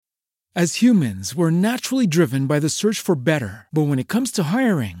As humans, we're naturally driven by the search for better. But when it comes to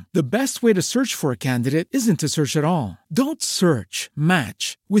hiring, the best way to search for a candidate isn't to search at all. Don't search,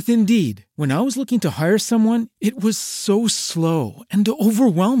 match with Indeed. When I was looking to hire someone, it was so slow and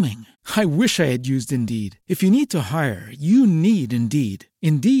overwhelming. I wish I had used Indeed. If you need to hire, you need Indeed.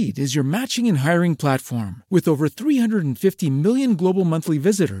 Indeed is your matching and hiring platform with over 350 million global monthly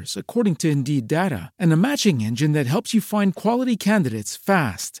visitors, according to Indeed data, and a matching engine that helps you find quality candidates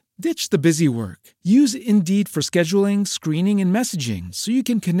fast. Ditch the busy work. Use Indeed for scheduling, screening, and messaging so you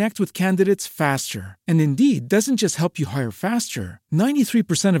can connect with candidates faster. And Indeed doesn't just help you hire faster.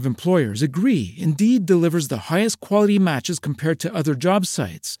 93% of employers agree Indeed delivers the highest quality matches compared to other job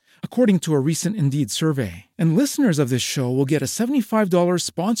sites, according to a recent Indeed survey. And listeners of this show will get a $75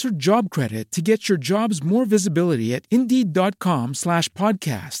 sponsored job credit to get your jobs more visibility at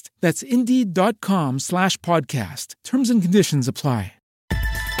Indeed.com/podcast. That's Indeed.com/podcast. Terms and conditions apply.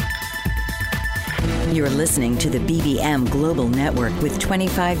 You're listening to the BBM Global Network with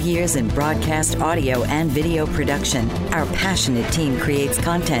 25 years in broadcast audio and video production. Our passionate team creates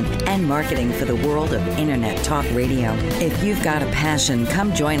content and marketing for the world of Internet talk radio. If you've got a passion,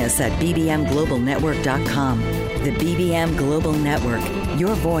 come join us at bbmglobalnetwork.com. The BBM Global Network.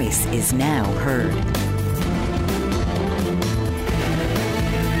 Your voice is now heard.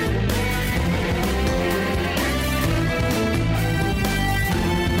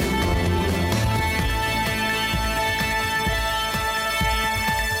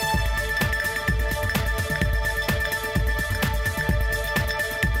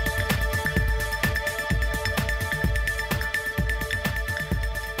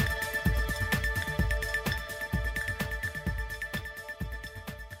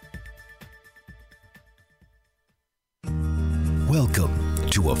 Welcome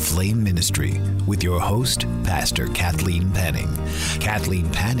to A Flame Ministry with your host, Pastor Kathleen Panning. Kathleen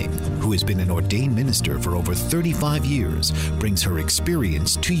Panning, who has been an ordained minister for over 35 years, brings her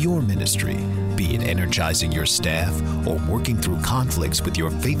experience to your ministry, be it energizing your staff or working through conflicts with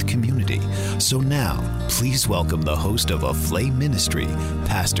your faith community. So now, please welcome the host of A Flame Ministry,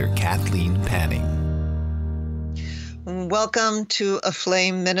 Pastor Kathleen Panning. Welcome to A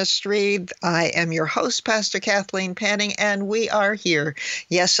Flame Ministry. I am your host, Pastor Kathleen Panning, and we are here,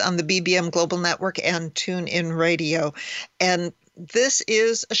 yes, on the BBM Global Network and TuneIn Radio. And this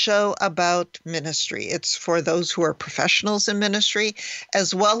is a show about ministry. It's for those who are professionals in ministry,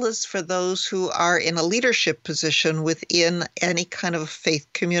 as well as for those who are in a leadership position within any kind of faith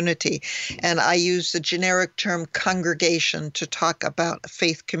community. And I use the generic term congregation to talk about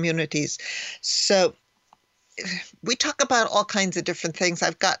faith communities. So we talk about all kinds of different things.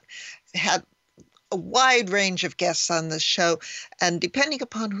 I've had a wide range of guests on this show, and depending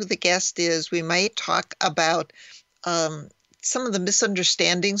upon who the guest is, we might talk about some of the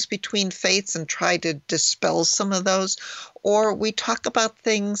misunderstandings between faiths and try to dispel some of those, or we talk about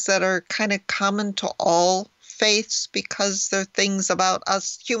things that are kind of common to all faiths because they're things about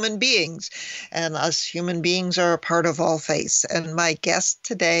us human beings, and us human beings are a part of all faiths. And my guest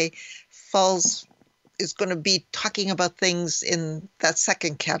today is going to be talking about things in that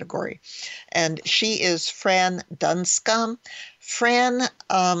second category. And she is Fran Dunscombe. Fran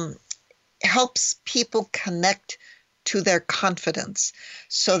helps people connect to their confidence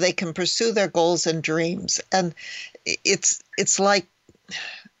so they can pursue their goals and dreams. And it's like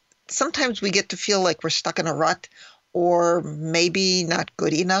sometimes we get to feel like we're stuck in a rut, or maybe not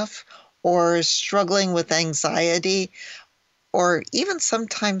good enough, or struggling with anxiety, or even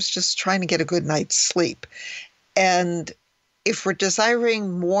sometimes just trying to get a good night's sleep. And if we're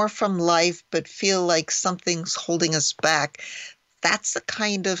desiring more from life but feel like something's holding us back, that's the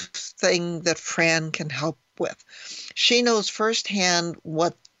kind of thing that Fran can help with. She knows firsthand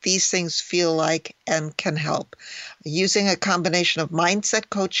what these things feel like and can help. Using a combination of mindset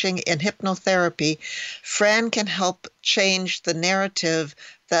coaching and hypnotherapy, Fran can help change the narrative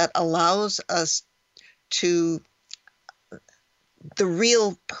that allows us to the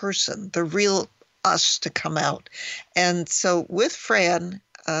real person, the real us to come out. And so with Fran,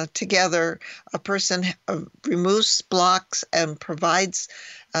 together, a person removes blocks and provides,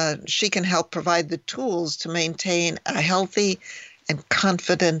 she can help provide the tools to maintain a healthy and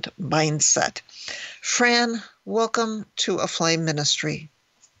confident mindset. Fran, welcome to A Flame Ministry.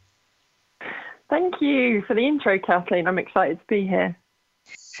 Thank you for the intro, Kathleen. I'm excited to be here.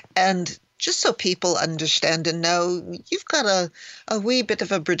 And just so people understand and know, you've got a wee bit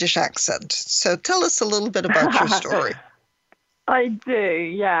of a British accent. So tell us a little bit about your story. I do,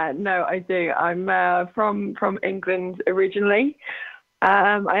 yeah. No, I do. I'm from England originally,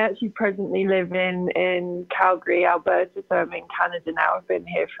 I actually presently live in Calgary, Alberta, so I'm in Canada now. I've been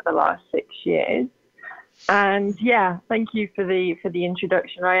here for the last 6 years. And yeah, thank you for the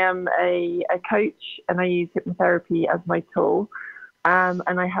introduction. I am a coach, and I use hypnotherapy as my tool. And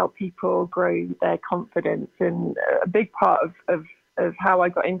I help people grow their confidence. And a big part of how I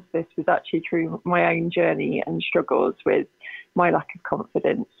got into this was actually through my own journey and struggles with my lack of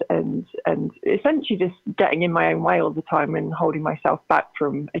confidence and essentially just getting in my own way all the time and holding myself back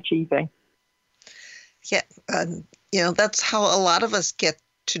from achieving. Yeah, that's how a lot of us get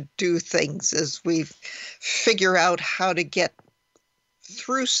to do things, is we figure out how to get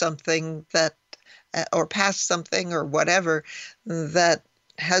through something that, or past something or whatever that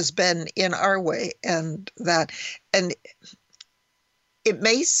has been in our way, and it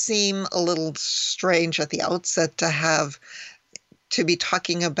may seem a little strange at the outset to be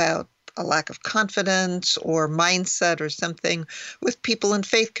talking about a lack of confidence or mindset or something with people in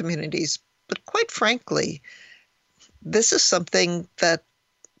faith communities. But quite frankly, this is something that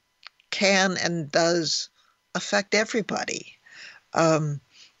can and does affect everybody.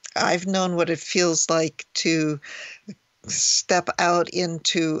 I've known what it feels like to step out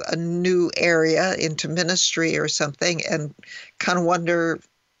into a new area, into ministry or something, and kind of wonder,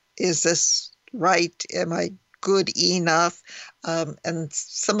 is this right? Am I good enough? And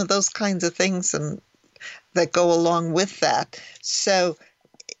some of those kinds of things and that go along with that. So,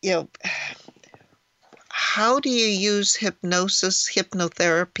 how do you use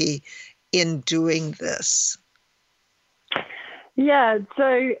hypnotherapy in doing this? Yeah,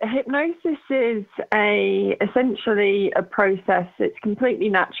 so hypnosis is essentially a process. It's completely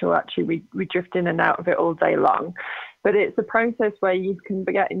natural, actually. We drift in and out of it all day long. But it's a process where you can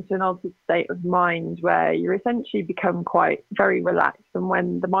get into an altered state of mind where you essentially become very relaxed. And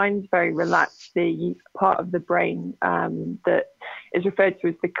when the mind's very relaxed, the part of the brain that is referred to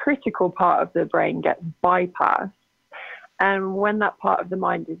as the critical part of the brain gets bypassed. And when that part of the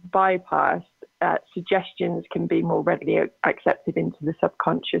mind is bypassed, suggestions can be more readily accepted into the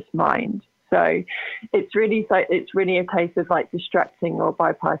subconscious mind. So it's really a case of distracting or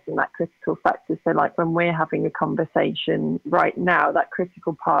bypassing that critical factor. So when we're having a conversation right now, that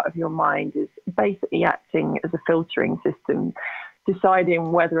critical part of your mind is basically acting as a filtering system,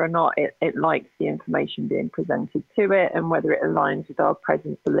 deciding whether or not it likes the information being presented to it and whether it aligns with our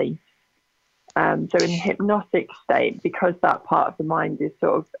present beliefs. So in a hypnotic state, because that part of the mind is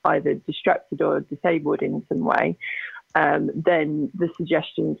sort of either distracted or disabled in some way, then the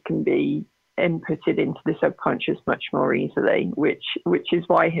suggestions can be inputted into the subconscious much more easily, which is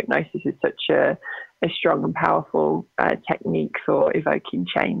why hypnosis is such a strong and powerful technique for evoking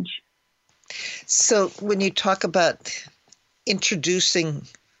change. So when you talk about introducing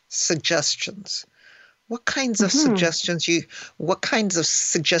suggestions, what kinds of suggestions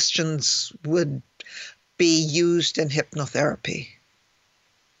would be used in hypnotherapy?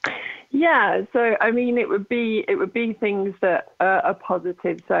 Yeah, so I mean, it would be things that are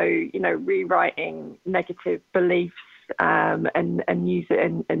positive. So rewriting negative beliefs and use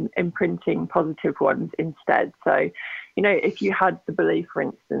it and imprinting positive ones instead. So if you had the belief, for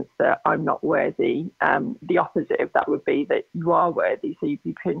instance, that I'm not worthy, the opposite of that would be that you are worthy. So you'd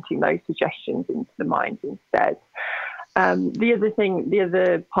be printing those suggestions into the mind instead. The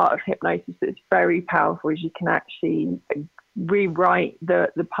other part of hypnosis that's very powerful is you can actually rewrite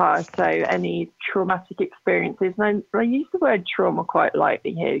the past. So any traumatic experiences, and I use the word trauma quite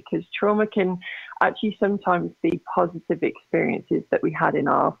lightly here because trauma can actually sometimes be positive experiences that we had in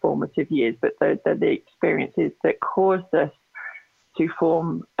our formative years, but they're the experiences that caused us to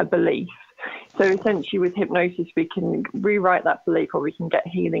form a belief. So essentially with hypnosis, we can rewrite that belief, or we can get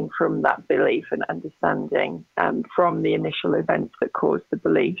healing from that belief and understanding from the initial events that caused the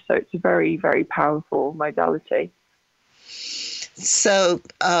belief. So it's a very, very powerful modality. So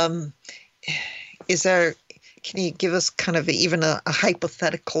can you give us kind of even a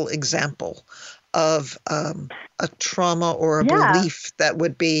hypothetical example of a trauma or a belief that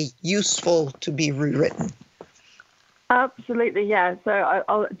would be useful to be rewritten? Absolutely, yeah. So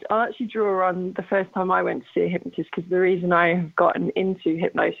I'll actually draw on the first time I went to see a hypnotist, because the reason I have gotten into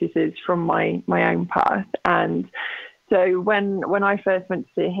hypnosis is from my own path. And so when I first went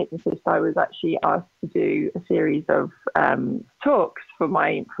to see a hypnotist, I was actually asked to do a series of talks for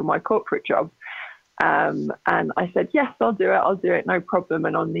my corporate job. And I said, yes, I'll do it, no problem.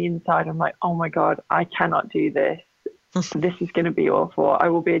 And on the inside, I'm like, oh my God, I cannot do this. This is going to be awful. I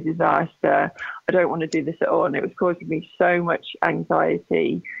will be a disaster. I don't want to do this at all. And it was causing me so much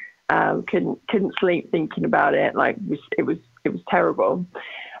anxiety. Couldn't sleep thinking about it. Like it was terrible.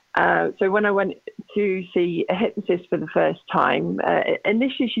 So when I went to see a hypnotist for the first time,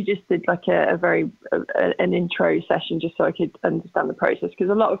 initially she just did like an intro session just so I could understand the process, because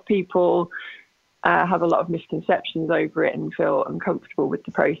a lot of people have a lot of misconceptions over it and feel uncomfortable with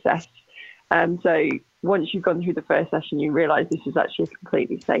the process. So once you've gone through the first session, you realise this is actually a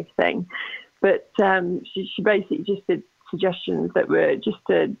completely safe thing. But she basically just did suggestions that were just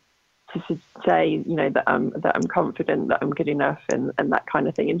to say, that I'm confident, that I'm good enough, and that kind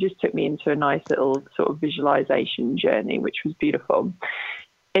of thing, and just took me into a nice little sort of visualization journey, which was beautiful.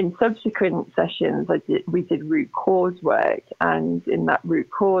 In subsequent sessions, we did root cause work, and in that root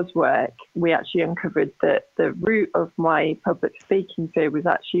cause work, we actually uncovered that the root of my public speaking fear was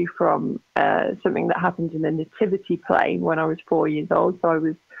actually from something that happened in a nativity play when I was 4 years old. So I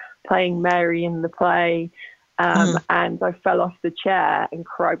was playing Mary in the play, and I fell off the chair and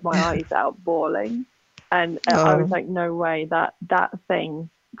cried my eyes out, bawling. And I was like, no way, that thing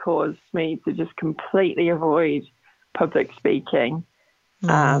caused me to just completely avoid public speaking.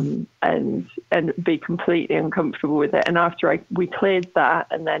 And be completely uncomfortable with it. And after we cleared that,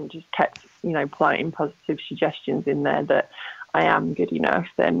 and then just kept, planting positive suggestions in there that I am good enough,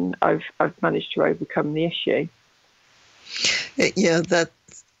 then I've managed to overcome the issue. Yeah,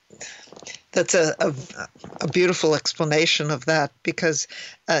 that's a beautiful explanation of that, because,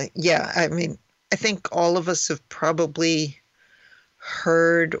 I think all of us have probably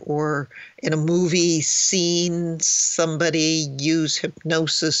heard or in a movie seen somebody use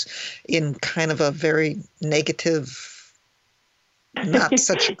hypnosis in kind of a very negative, not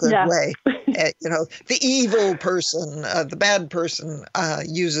such a good way. The evil person, the bad person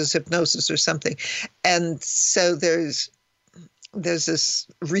uses hypnosis or something. And so there's this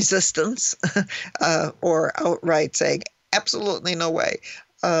resistance or outright saying, absolutely no way,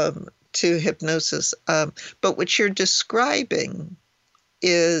 to hypnosis. But what you're describing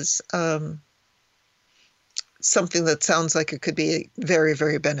is something that sounds like it could be very,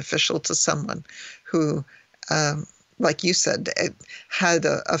 very beneficial to someone who, like you said, had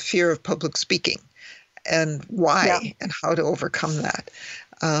a fear of public speaking, and why and how to overcome that.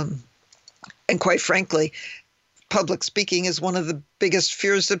 And quite frankly, public speaking is one of the biggest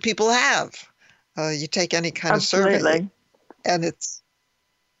fears that people have. You take any kind of survey, and it's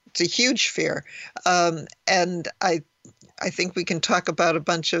a huge fear. And I think we can talk about a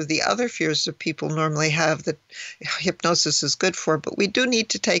bunch of the other fears that people normally have that hypnosis is good for, but we do need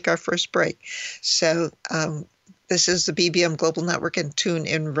to take our first break. So this is the BBM Global Network and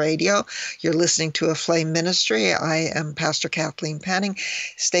TuneIn Radio. You're listening to A Flame Ministry. I am Pastor Kathleen Panning.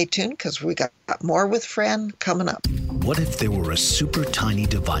 Stay tuned, because we got more with Fran coming up. What if there were a super tiny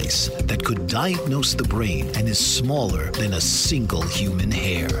device that could diagnose the brain and is smaller than a single human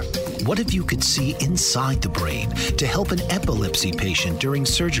hair? What if you could see inside the brain to help an epilepsy patient during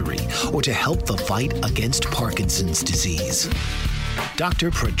surgery, or to help the fight against Parkinson's disease?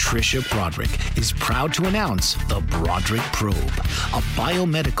 Dr. Patricia Broderick is proud to announce the Broderick Probe, a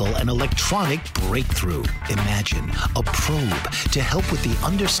biomedical and electronic breakthrough. Imagine a probe to help with the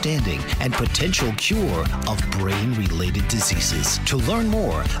understanding and potential cure of brain-related diseases. To learn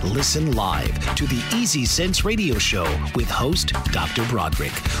more, listen live to the Easy Sense radio show with host Dr.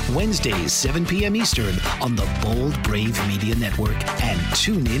 Broderick, Wednesdays 7 p.m. Eastern on the Bold Brave Media Network and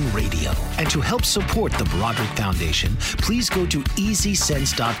TuneIn Radio. And to help support the Broderick Foundation, please go to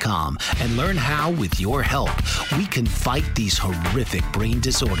EasySense.com and learn how, with your help, we can fight these horrific brain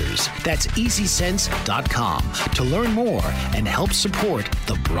disorders. That's EasySense.com to learn more and help support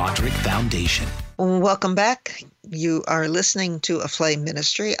the Broderick Foundation. Welcome back. You are listening to A Flame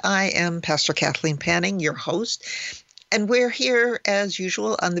Ministry. I am Pastor Kathleen Panning, your host. And we're here, as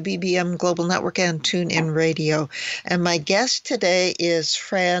usual, on the BBM Global Network and TuneIn Radio. And my guest today is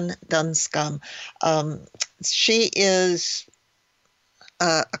Fran Dunscombe. She is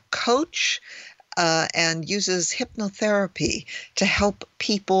a coach and uses hypnotherapy to help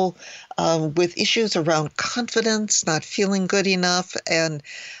people with issues around confidence, not feeling good enough, and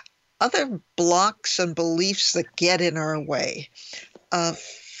other blocks and beliefs that get in our way.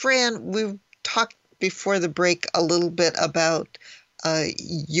 Fran, we talked before the break a little bit about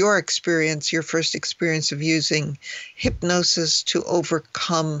your experience, your first experience of using hypnosis to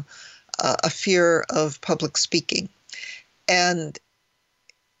overcome a fear of public speaking. And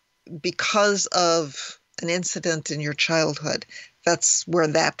because of an incident in your childhood, that's where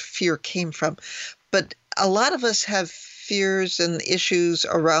that fear came from. But a lot of us have fears and issues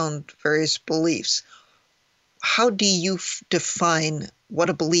around various beliefs. How do you define what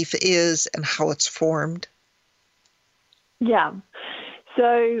a belief is and how it's formed? Yeah.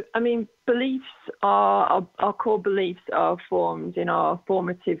 So, I mean, beliefs are, our core beliefs are formed in our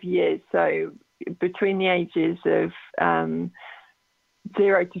formative years. So between the ages of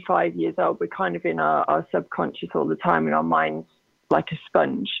 0 to 5 years old, we're kind of in our subconscious all the time, and our mind's like a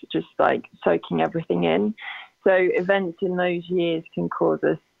sponge, just like soaking everything in. So events in those years can cause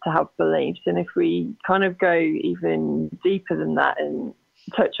us to have beliefs. And if we kind of go even deeper than that and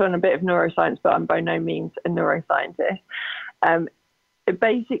touch on a bit of neuroscience, but I'm by no means a neuroscientist,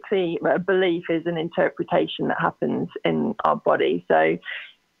 basically a belief is an interpretation that happens in our body. So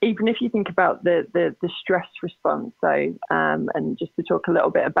even if you think about the stress response, so and just to talk a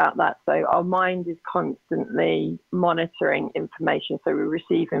little bit about that, so our mind is constantly monitoring information. So we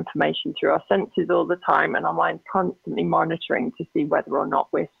receive information through our senses all the time, and our mind's constantly monitoring to see whether or not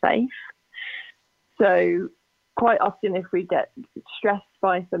we're safe. So quite often if we get stressed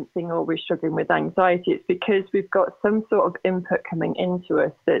by something or we're struggling with anxiety, it's because we've got some sort of input coming into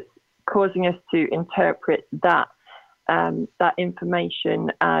us that's causing us to interpret that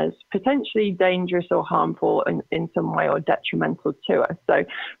information as potentially dangerous or harmful in some way or detrimental to us. So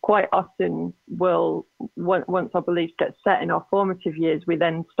quite often once our beliefs get set in our formative years, we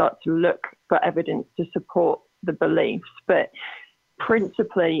then start to look for evidence to support the beliefs. But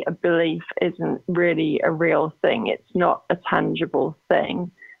principally, a belief isn't really a real thing. It's not a tangible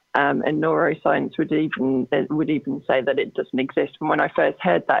thing. And neuroscience would even say that it doesn't exist. And when I first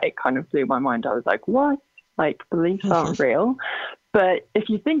heard that, it kind of blew my mind. I was like, what? Like, beliefs aren't real? But if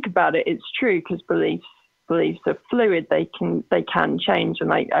you think about it, it's true, because beliefs are fluid. They can change.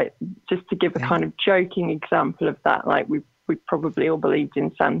 And I just to give a kind of joking example of that, like we probably all believed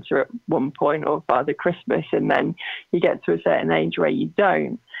in Santa at one point, or Father Christmas, and then you get to a certain age where you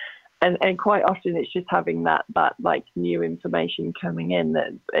don't. And quite often it's just having that like new information coming in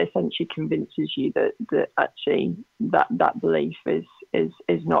that essentially convinces you that actually that belief is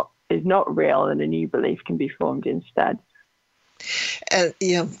not real, and a new belief can be formed instead.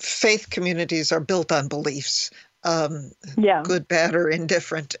 And faith communities are built on beliefs. Good, bad, or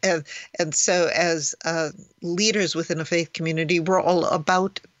indifferent. And so as leaders within a faith community, we're all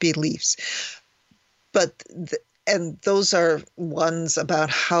about beliefs. But and those are ones about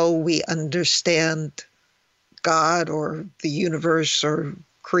how we understand God or the universe or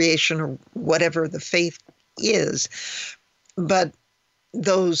creation or whatever the faith is. But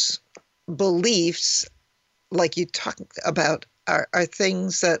those beliefs, like you talked about, are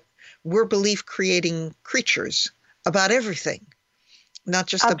things that we're belief-creating creatures about everything, not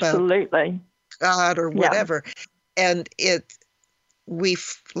just Absolutely. about God or whatever. Yeah. And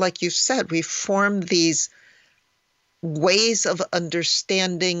like you said, we form these ways of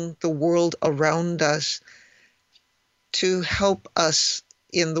understanding the world around us to help us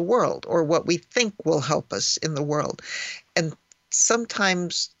in the world, or what we think will help us in the world. And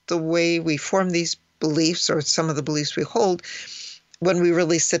sometimes the way we form these beliefs, or some of the beliefs we hold, when we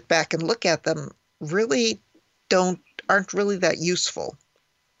really sit back and look at them, really aren't really that useful.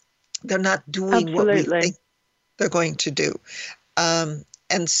 They're not doing what we think they're going to do. And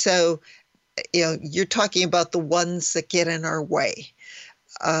so, you're talking about the ones that get in our way.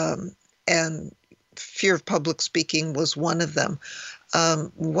 And fear of public speaking was one of them.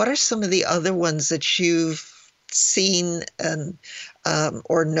 What are some of the other ones that you've seen and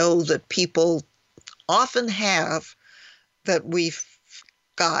or know that people often have that we've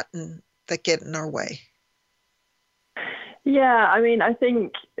gotten that get in our way? Yeah, I mean, I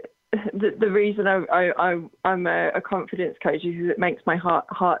think the reason I'm a confidence coach is it makes my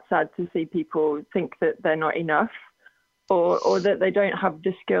heart sad to see people think that they're not enough, or that they don't have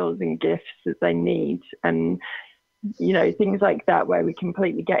the skills and gifts that they need, and things like that, where we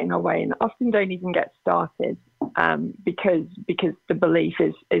completely get in our way and often don't even get started because the belief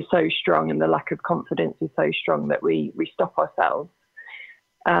is so strong, and the lack of confidence is so strong that we stop ourselves.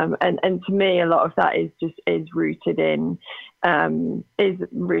 And to me, a lot of that is rooted in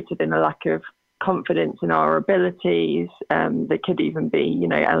a lack of confidence in our abilities. There could even be,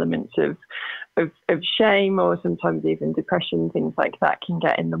 elements of shame, or sometimes even depression. Things like that can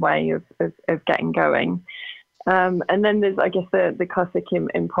get in the way of getting going. And then there's, I guess, the classic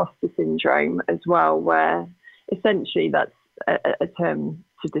imposter syndrome as well, where essentially that's a term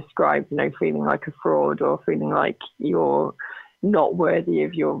to describe, feeling like a fraud, or feeling like you're not worthy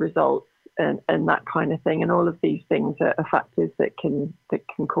of your results, and that kind of thing. And all of these things are factors that can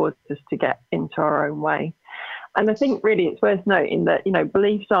cause us to get into our own way. And I think really it's worth noting that,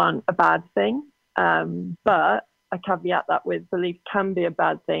 beliefs aren't a bad thing, but I caveat that with beliefs can be a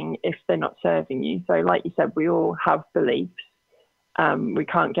bad thing if they're not serving you. So like you said, we all have beliefs, We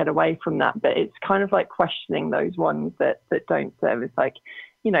can't get away from that, but it's kind of like questioning those ones that don't serve. It's like,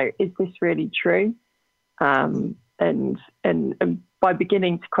 is this really true? And by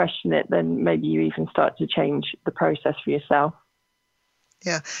beginning to question it, then maybe you even start to change the process for yourself.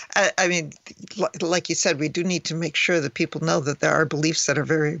 Yeah. I mean, like you said, we do need to make sure that people know that there are beliefs that are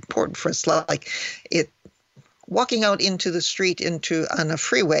very important for us. Like walking out into the street, on a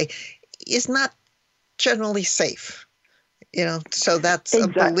freeway is not generally safe. So that's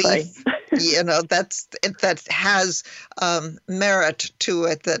exactly. A belief, that has merit to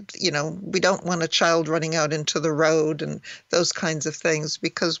it, that, we don't want a child running out into the road and those kinds of things,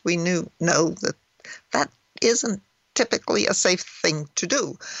 because we know that isn't typically a safe thing to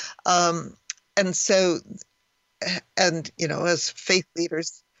do. And so, as faith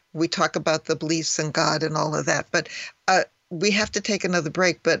leaders, we talk about the beliefs in God and all of that, but we have to take another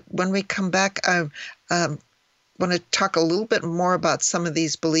break. But when we come back, I want to talk a little bit more about some of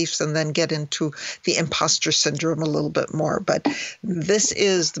these beliefs and then get into the imposter syndrome a little bit more. But this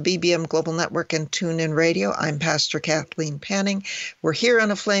is the BBM Global Network and TuneIn Radio. I'm Pastor Kathleen Panning. We're here on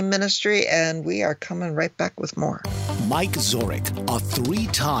Aflame Ministry, and we are coming right back with more. Mike Zorich, a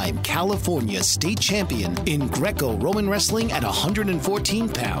 3-time California state champion in Greco-Roman wrestling at 114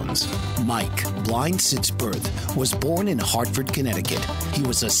 pounds. Mike, blind since birth, was born in Hartford, Connecticut. He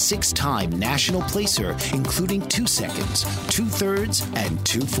was a 6-time national placer, including 2 seconds, 2/3, and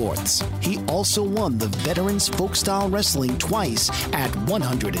 2/4. He also won the Veterans Folk Style Wrestling twice at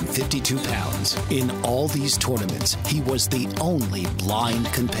 152 pounds. In all these tournaments, he was the only blind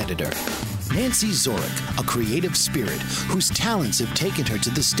competitor. Nancy Zorich, a creative spirit whose talents have taken her to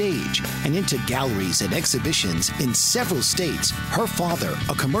the stage and into galleries and exhibitions in several states. Her father,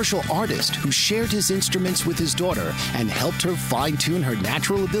 a commercial artist who shared his instruments with his daughter and helped her fine-tune her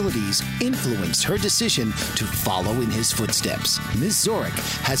natural abilities, influenced her decision to follow in his footsteps. Ms. Zorich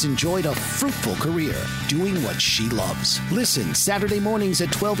has enjoyed a fruitful career doing what she loves. Listen Saturday mornings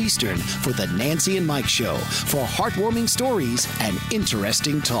at 12 Eastern for the Nancy and Mike Show for heartwarming stories and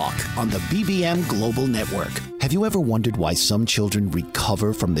interesting talk on the BBM Global Network. Have you ever wondered why some children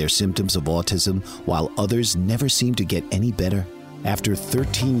recover from their symptoms of autism while others never seem to get any better? After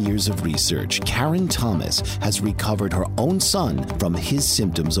 13 years of research, Karen Thomas has recovered her own son from his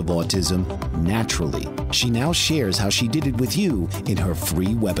symptoms of autism naturally. She now shares how she did it with you in her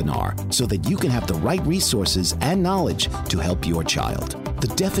free webinar so that you can have the right resources and knowledge to help your child. The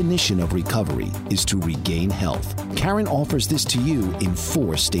definition of recovery is to regain health. Karen offers this to you in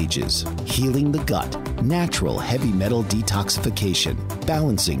 4 stages: healing the gut, natural heavy metal detoxification,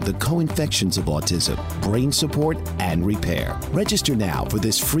 balancing the co-infections of autism, brain support, and repair. Register now for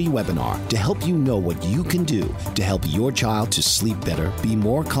this free webinar to help you know what you can do to help your child to sleep better, be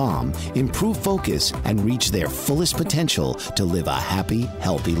more calm, improve focus, and reach their fullest potential to live a happy,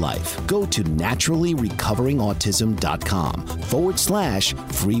 healthy life. Go to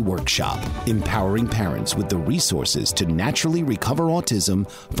naturallyrecoverinautism.com/free workshop, empowering parents with the resources to naturally recover autism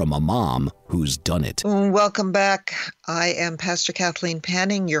from a mom who's done it. Welcome back. I am Pastor Kathleen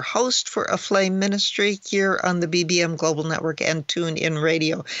Panning, your host for Aflame Ministry here on the BBM Global Network and TuneIn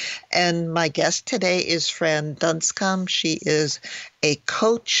Radio. And my guest today is Fran Dunscombe. She is a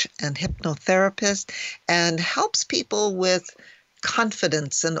coach and hypnotherapist and helps people with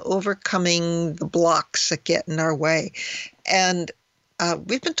confidence and overcoming the blocks that get in our way. And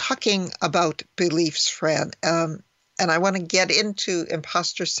we've been talking about beliefs, Fran. And I want to get into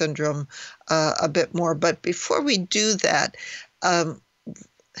imposter syndrome a bit more. But before we do that,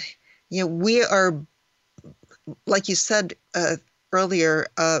 we are, like you said earlier,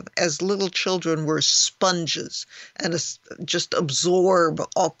 as little children, we're sponges and just absorb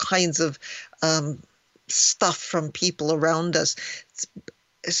all kinds of stuff from people around us.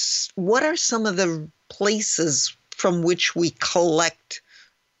 What are some of the places from which we collect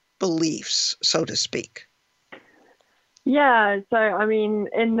beliefs, so to speak? Yeah, so I mean,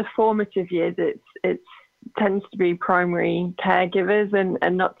 in the formative years, it tends to be primary caregivers, and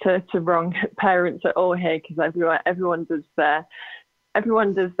not to wrong parents at all here, because everyone does their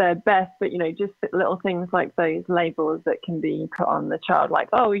best, but just little things like those labels that can be put on the child, like,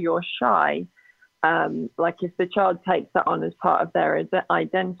 oh, you're shy. Like if the child takes that on as part of their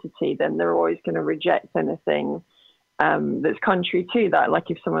identity, then they're always going to reject anything that's contrary to that. Like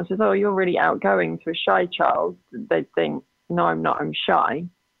if someone says, oh, you're really outgoing to a shy child, they'd think, no, I'm not, I'm shy.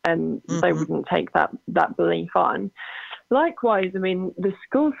 And they wouldn't take that belief on. Likewise, I mean, the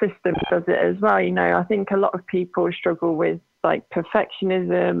school system does it as well. I think a lot of people struggle with like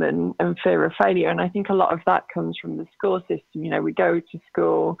perfectionism and fear of failure. And I think a lot of that comes from the school system. We go to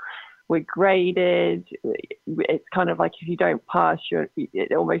school, we're graded. It's kind of like if you don't pass,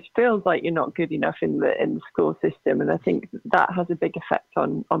 it almost feels like you're not good enough in the school system. And I think that has a big effect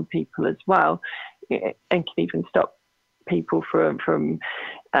on people as well, and can even stop people from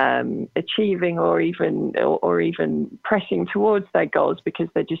achieving or even pressing towards their goals, because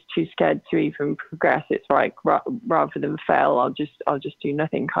they're just too scared to even progress. It's like rather than fail, I'll just do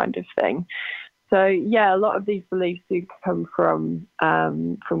nothing kind of thing. So yeah, a lot of these beliefs do come from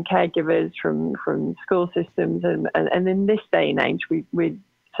caregivers, from school systems, and in this day and age, we're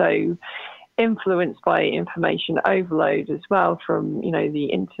so influenced by information overload as well from the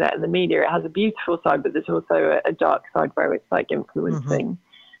internet and the media. It has a beautiful side, but there's also a dark side where it's like influencing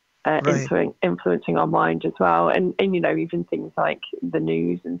our mind as well, and even things like the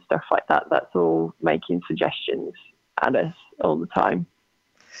news and stuff like that. That's all making suggestions at us all the time.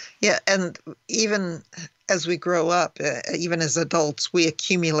 Yeah, and even as we grow up, even as adults, we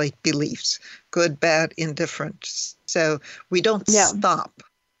accumulate beliefs, good, bad, indifferent. So we don't stop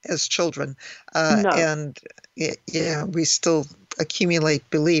as children. No. And we still accumulate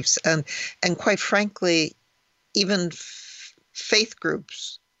beliefs. And quite frankly, even faith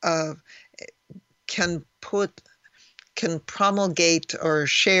groups can promulgate or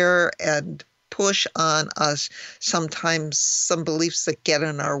share and push on us sometimes some beliefs that get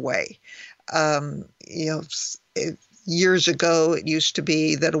in our way. Years ago, it used to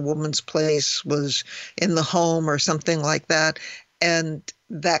be that a woman's place was in the home or something like that. And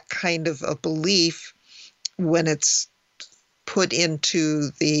that kind of a belief, when it's put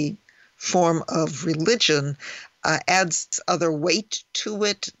into the form of religion, adds other weight to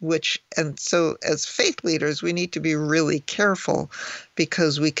it, and so as faith leaders, we need to be really careful,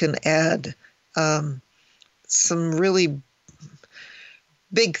 because we can add some really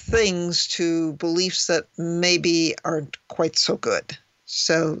big things to beliefs that maybe aren't quite so good.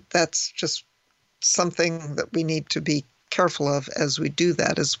 So that's just something that we need to be careful of as we do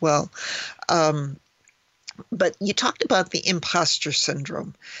that as well. But you talked about the imposter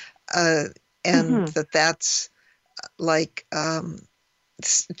syndrome, and that's like,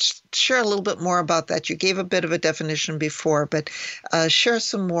 share a little bit more about that. You gave a bit of a definition before, but share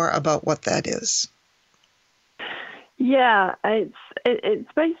some more about what that is. Yeah,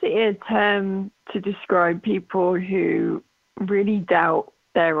 it's basically a term to describe people who really doubt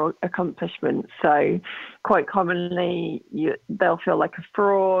their accomplishments. So quite commonly, they'll feel like a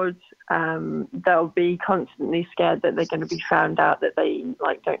fraud. They'll be constantly scared that they're going to be found out, that they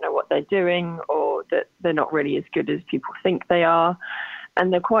don't know what they're doing, or that they're not really as good as people think they are.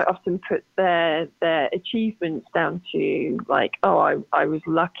 And they quite often put their achievements down to like, oh, I was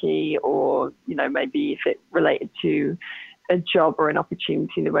lucky, or maybe if it related to a job or an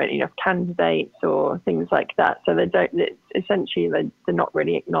opportunity, there weren't enough candidates or things like that. So they're not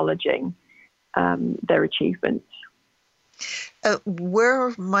really acknowledging their achievements.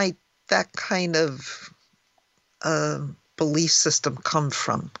 Where might that kind of belief system come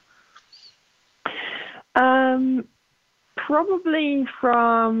from? Probably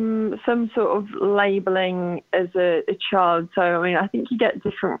from some sort of labeling as a child. So, I mean, I think you get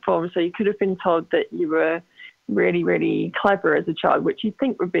different forms. So you could have been told that you were really, really clever as a child, which you'd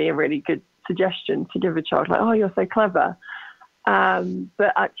think would be a really good suggestion to give a child, like, oh, you're so clever.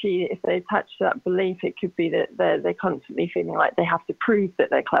 But actually, if they attach to that belief, it could be that they're constantly feeling like they have to prove that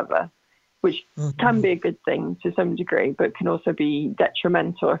they're clever, which can be a good thing to some degree, but can also be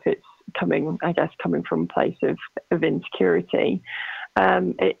detrimental if it's coming from a place of insecurity.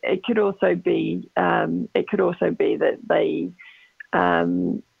 It could also be that they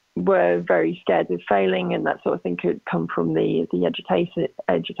were very scared of failing, and that sort of thing could come from the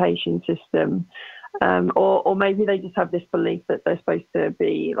education system. Or maybe they just have this belief that they're supposed to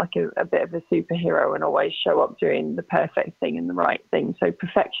be like a bit of a superhero and always show up doing the perfect thing and the right thing. So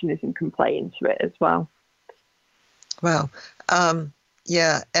perfectionism can play into it as well. Well,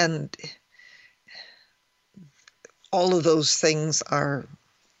 yeah, and all of those things are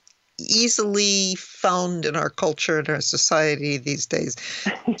easily found in our culture and our society these days.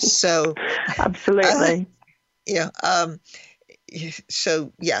 So absolutely.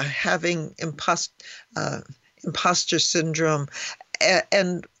 So yeah, having imposter syndrome,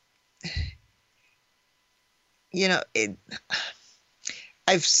 and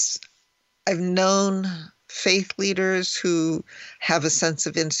I've known faith leaders who have a sense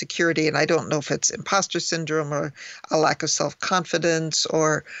of insecurity, and I don't know if it's imposter syndrome or a lack of self-confidence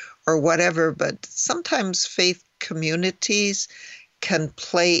or whatever, but sometimes faith communities can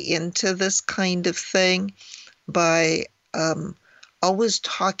play into this kind of thing by always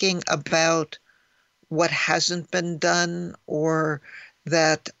talking about what hasn't been done, or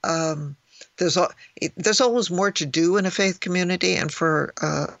that there's always more to do in a faith community, and for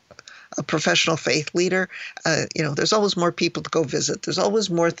a professional faith leader, there's always more people to go visit. There's always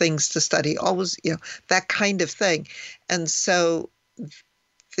more things to study, always, that kind of thing. And so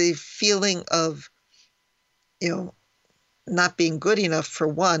the feeling of, not being good enough for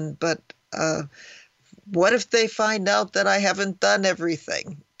one, but what if they find out that I haven't done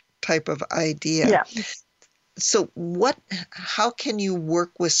everything type of idea. Yeah. So how can you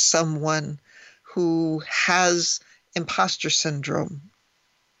work with someone who has imposter syndrome?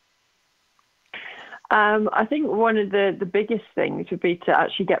 I think one of the biggest things would be to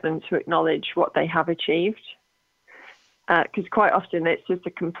actually get them to acknowledge what they have achieved. Because quite often it's just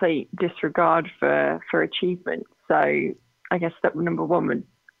a complete disregard for achievement. So I guess step number one would,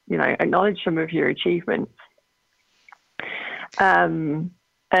 acknowledge some of your achievements.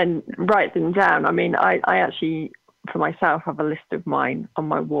 And write them down. I mean, I actually, for myself, have a list of mine on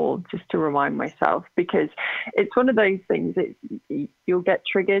my wall just to remind myself, because it's one of those things, you'll get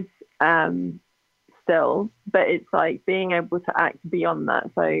triggered still, but it's like being able to act beyond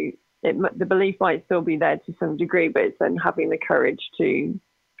that. So the belief might still be there to some degree, but it's then having the courage to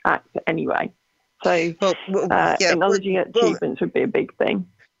act anyway. So acknowledging achievements would be a big thing.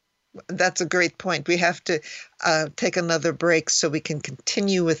 That's a great point. We have to take another break so we can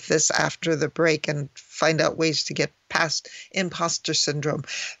continue with this after the break and find out ways to get past imposter syndrome.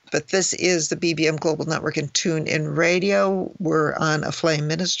 But this is the BBM Global Network and TuneIn Radio. We're on A Flame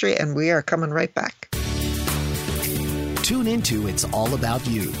Ministry, and we are coming right back. Tune into It's All About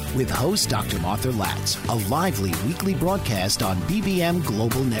You with host Dr. Martha Latz, a lively weekly broadcast on BBM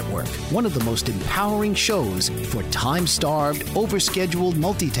Global Network, one of the most empowering shows for time-starved, overscheduled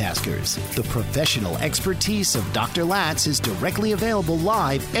multitaskers. The professional expertise of Dr. Latz is directly available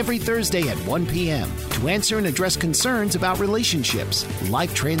live every Thursday at 1 p.m. to answer and address concerns about relationships,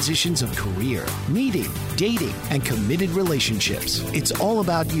 life transitions of career, meeting, dating, and committed relationships. It's All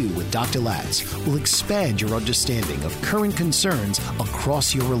About You with Dr. Latz will expand your understanding of current concerns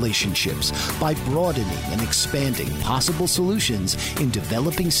across your relationships by broadening and expanding possible solutions in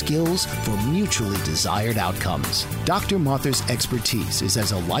developing skills for mutually desired outcomes. Dr. Martha's expertise is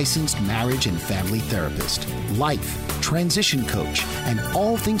as a licensed marriage and family therapist, life, transition coach, and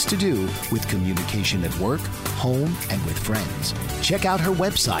all things to do with communication at work, home, and with friends. Check out her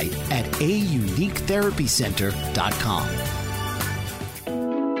website at auniquetherapycenter.com.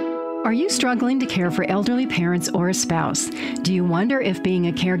 Are you struggling to care for elderly parents or a spouse? Do you wonder if being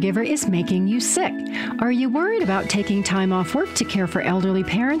a caregiver is making you sick? Are you worried about taking time off work to care for elderly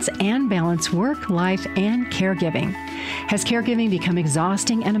parents and balance work, life, and caregiving? Has caregiving become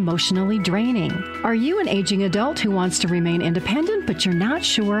exhausting and emotionally draining? Are you an aging adult who wants to remain independent, but you're not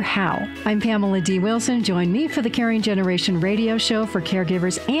sure how? I'm Pamela D. Wilson. Join me for the Caring Generation radio show for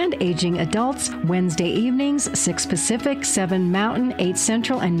caregivers and aging adults, Wednesday evenings, 6 Pacific, 7 Mountain, 8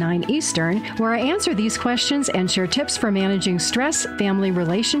 Central, and 9 Eastern, where I answer these questions and share tips for managing stress, family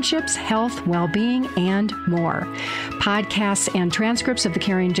relationships, health, well-being, and more. Podcasts and transcripts of the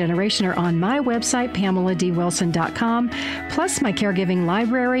Caring Generation are on my website, PamelaDWilson.com, plus my caregiving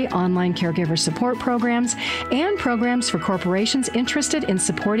library, online caregiver support programs, and programs for corporations interested in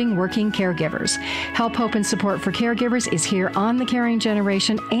supporting working caregivers. Help, hope, and support for caregivers is here on the Caring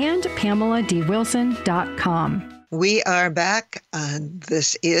Generation and PamelaDWilson.com. We are back.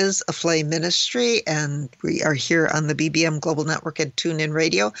 This is A Flame Ministry, and we are here on the BBM Global Network and TuneIn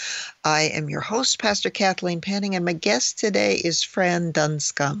Radio. I am your host, Pastor Kathleen Panning, and my guest today is Fran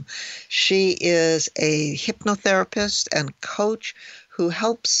Dunscombe. She is a hypnotherapist and coach who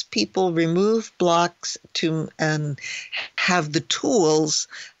helps people remove blocks and have the tools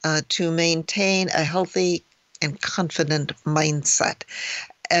to maintain a healthy and confident mindset.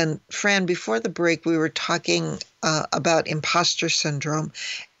 And Fran, before the break, we were talking about imposter syndrome.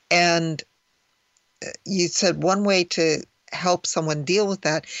 And you said one way to help someone deal with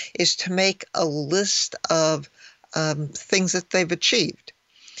that is to make a list of things that they've achieved.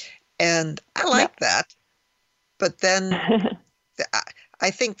 And I like that. But then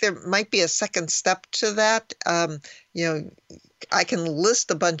I think there might be a second step to that. I can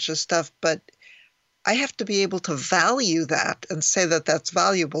list a bunch of stuff, but I have to be able to value that and say that that's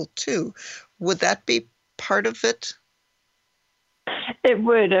valuable too. Would that be part of it? It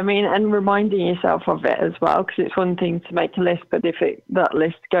would. I mean, and reminding yourself of it as well, because it's one thing to make a list, but if that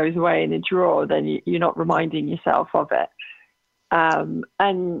list goes away in a drawer, then you're not reminding yourself of it. And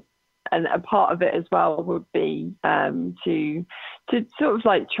a part of it as well would be to sort of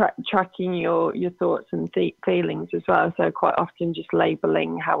like tracking your thoughts and feelings as well. So quite often just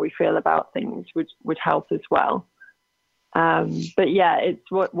labeling how we feel about things would help as well. But yeah, it's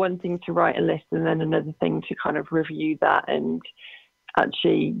one thing to write a list and then another thing to kind of review that and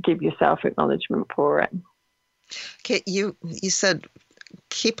actually give yourself acknowledgement for it. Okay, you said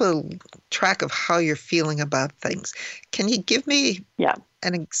keep a track of how you're feeling about things. Can you give me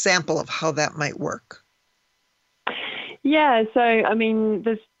an example of how that might work? Yeah, so I mean,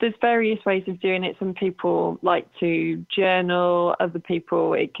 there's various ways of doing it. Some people like to journal. Other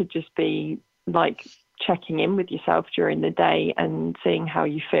people, it could just be like checking in with yourself during the day and seeing how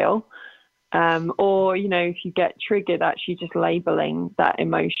you feel. Or, you know, if you get triggered, actually just labeling that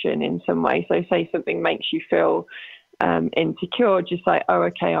emotion in some way. So say something makes you feel insecure, just like, oh,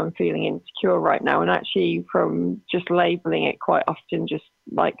 okay, I'm feeling insecure right now. And actually from just labeling it quite often just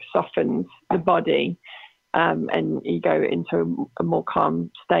like softens the body. And you go into a more calm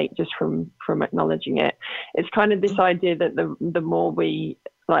state just from acknowledging it. It's kind of this idea that the more we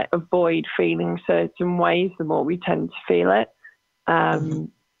like avoid feeling certain ways, the more we tend to feel it.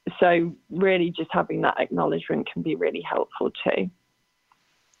 So really just having that acknowledgement can be really helpful too.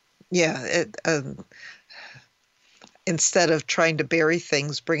 Yeah. Instead of trying to bury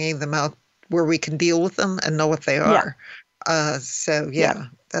things, bringing them out where we can deal with them and know what they are. That's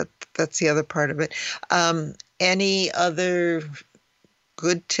the other part of it. Any other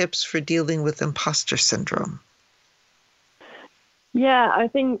good tips for dealing with imposter syndrome? Yeah, I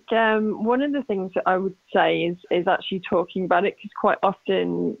think one of the things that I would say is actually talking about it, because quite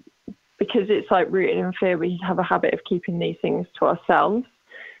often, because it's like rooted in fear, we have a habit of keeping these things to ourselves.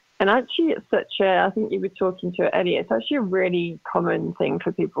 And actually, it's I think you were talking to it earlier, it's actually a really common thing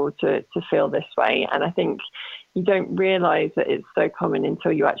for people to feel this way. And I think you don't realize that it's so common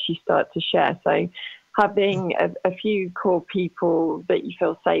until you actually start to share. So having a few core people that you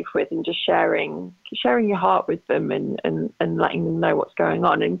feel safe with and just sharing your heart with them and letting them know what's going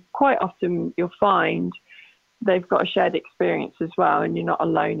on. And quite often you'll find they've got a shared experience as well, and you're not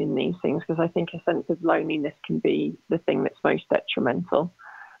alone in these things, because I think a sense of loneliness can be the thing that's most detrimental.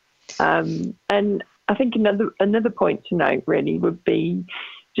 And I think another point to note really would be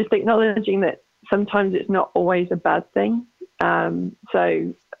just acknowledging that sometimes it's not always a bad thing.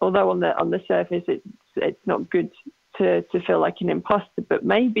 So although on the surface it's not good to feel like an imposter, but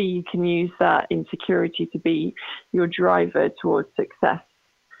maybe you can use that insecurity to be your driver towards success.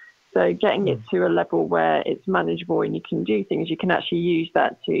 So getting it to a level where it's manageable and you can do things, you can actually use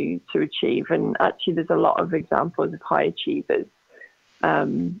that to achieve. And actually there's a lot of examples of high achievers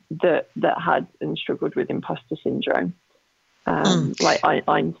that had and struggled with imposter syndrome. Like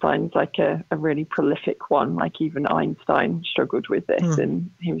Einstein's like a really prolific one. Like even Einstein struggled with this,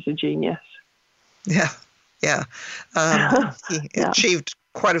 and he was a genius. Yeah. He achieved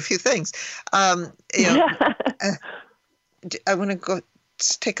quite a few things. I want to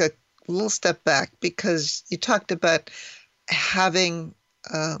take a little step back, because you talked about having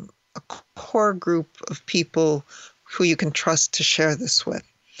a core group of people who you can trust to share this with.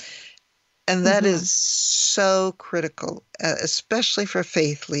 And that is so critical, especially for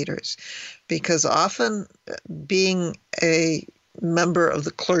faith leaders, because often being a member of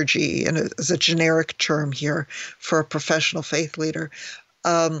the clergy, and as a generic term here for a professional faith leader,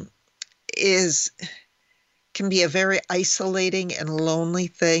 can be a very isolating and lonely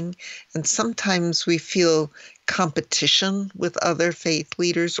thing. And sometimes we feel competition with other faith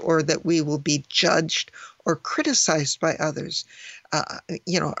leaders, or that we will be judged or criticized by others,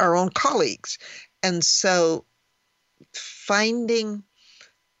 our own colleagues. And so finding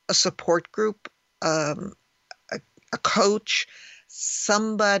a support group, a coach,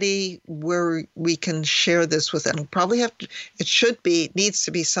 somebody where we can share this with, and needs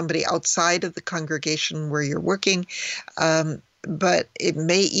to be somebody outside of the congregation where you're working, but it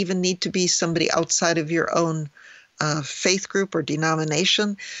may even need to be somebody outside of your own faith group or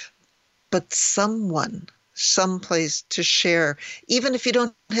denomination, but someplace to share, even if you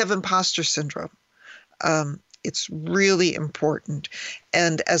don't have imposter syndrome. It's really important.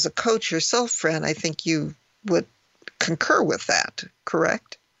 And as a coach yourself, Fran, I think you would concur with that,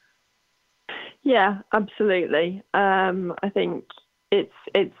 correct? Yeah, absolutely. I think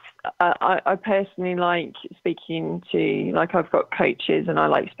I personally like speaking to, like, I've got coaches and I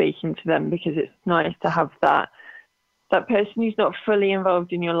like speaking to them, because it's nice to have that person who's not fully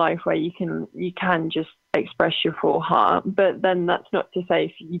involved in your life, where you can just express your full heart. But then that's not to say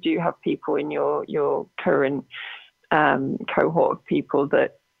if you do have people in your current cohort of people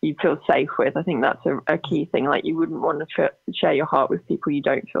that you feel safe with. I think that's a key thing. Like, you wouldn't want to share your heart with people you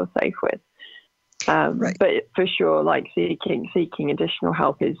don't feel safe with. Right. But for sure, like seeking additional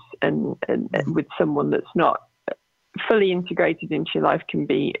help and with someone that's not fully integrated into your life can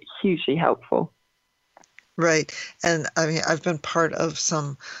be hugely helpful. Right. And I mean, I've been part of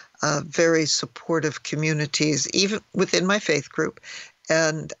some very supportive communities, even within my faith group.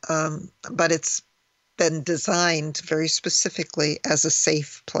 And, but it's been designed very specifically as a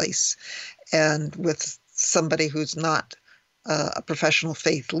safe place, and with somebody who's not a professional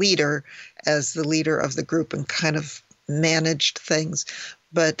faith leader as the leader of the group and kind of managed things.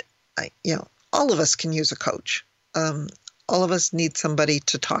 But, all of us can use a coach. All of us need somebody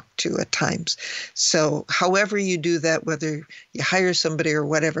to talk to at times. So however you do that, whether you hire somebody or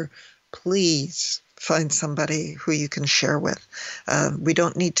whatever, please find somebody who you can share with. We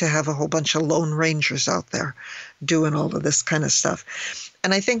don't need to have a whole bunch of lone rangers out there doing all of this kind of stuff.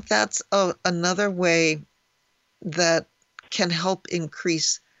 And I think that's another way that can help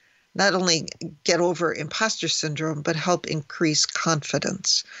increase, not only get over imposter syndrome, but help increase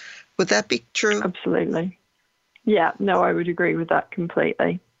confidence. Would that be true? Absolutely. Yeah, no, I would agree with that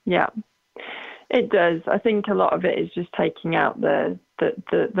completely. Yeah, it does. I think a lot of it is just taking out the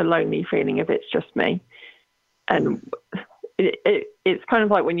lonely feeling of it's just me. And it's kind of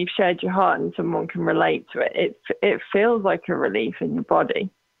like when you've shared your heart and someone can relate to it, it feels like a relief in your body.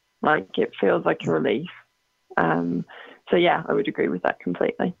 Like it feels like a relief. So yeah, I would agree with that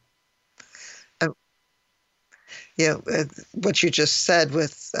completely. What you just said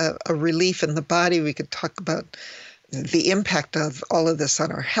with a relief in the body, we could talk about the impact of all of this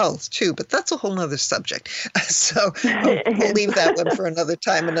on our health too, but that's a whole nother subject. So we'll leave that one for another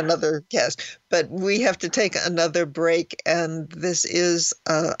time and another guest. But we have to take another break, and this is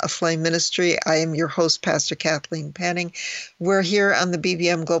a Flame Ministry. I am your host, Pastor Kathleen Panning. We're here on the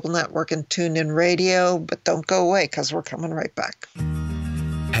BBM Global Network and TuneIn Radio, but don't go away because we're coming right back.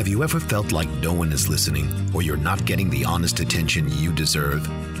 Have you ever felt like no one is listening, or you're not getting the honest attention you deserve?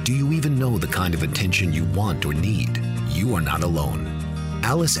 Do you even know the kind of attention you want or need? You are not alone.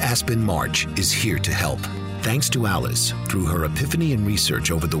 Alice Aspen March is here to help. Thanks to Alice, through her epiphany and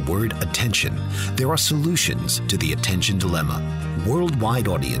research over the word attention, there are solutions to the attention dilemma. Worldwide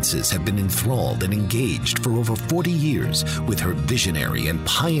audiences have been enthralled and engaged for over 40 years with her visionary and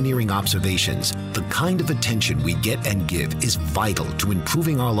pioneering observations. The kind of attention we get and give is vital to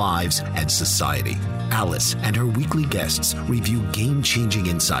improving our lives and society. Alice and her weekly guests review game-changing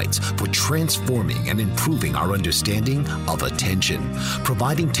insights for transforming and improving our understanding of attention,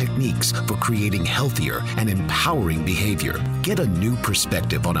 providing techniques for creating healthier and empowering behavior. Get a new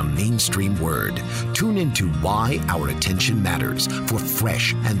perspective on a mainstream word. Tune into Why Our Attention Matters for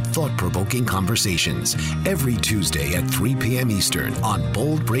fresh and thought-provoking conversations every Tuesday at 3 p.m. Eastern on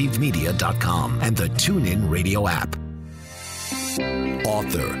BoldBraveMedia.com and the TuneIn Radio app.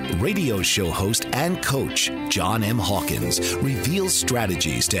 Author, radio show host, and coach John M. Hawkins reveals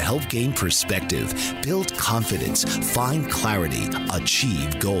strategies to help gain perspective, build confidence, find clarity,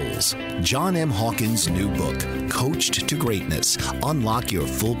 achieve goals. John M. Hawkins' new book, Coached to Greatness, Unlock Your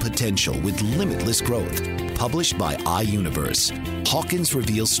Full Potential with Limitless Growth, published by iUniverse. Hawkins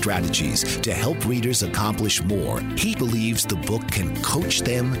reveals strategies to help readers accomplish more. He believes the book can coach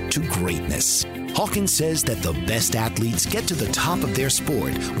them to greatness. Hawkins says that the best athletes get to the top of their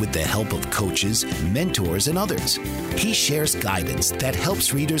sport with the help of coaches, mentors, and others. He shares guidance that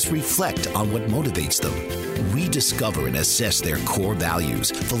helps readers reflect on what motivates them, rediscover and assess their core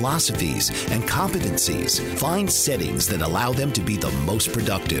values, philosophies, and competencies, find settings that allow them to be the most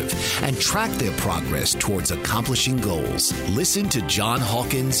productive, and track their progress towards accomplishing goals. Listen to John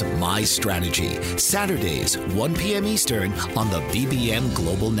Hawkins' My Strategy, Saturdays, 1 p.m. Eastern on the BBM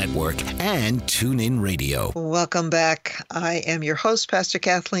Global Network and TuneIn Radio. Welcome back. I am your host, Pastor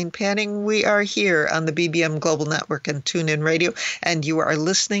Kathleen Panning. We are here on the BBM Global Network and TuneIn Radio, and you are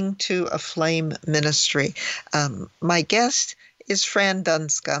listening to A Flame Ministry. My guest is Fran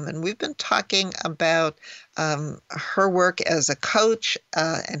Dunscombe, and we've been talking about her work as a coach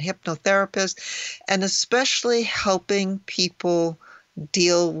and hypnotherapist, and especially helping people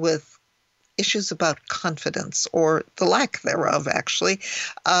deal with issues about confidence, or the lack thereof, actually.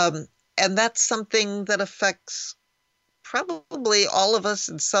 And that's something that affects probably all of us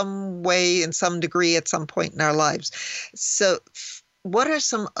in some way, in some degree, at some point in our lives. So what are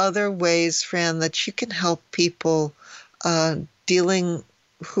some other ways, Fran, that you can help people who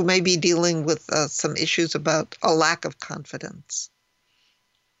may be dealing with some issues about a lack of confidence?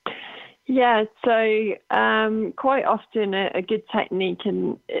 Yeah, so quite often a good technique,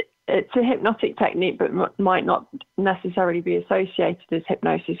 and it's a hypnotic technique, but might not necessarily be associated as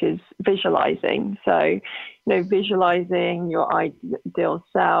hypnosis, is visualizing. So, visualizing your ideal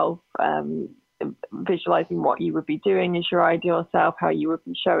self, visualizing what you would be doing as your ideal self, how you would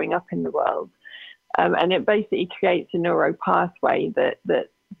be showing up in the world. And it basically creates a neuro pathway that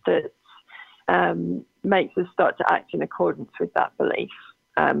makes us start to act in accordance with that belief.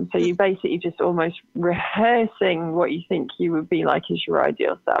 So you're basically just almost rehearsing what you think you would be like as your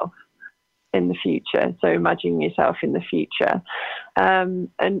ideal self in the future. So imagine yourself in the future. And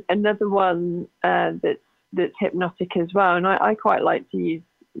another one that's hypnotic as well, and I quite like to use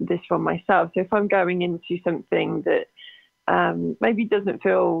this one myself. So if I'm going into something that maybe doesn't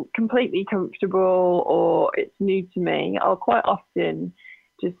feel completely comfortable or it's new to me, I'll quite often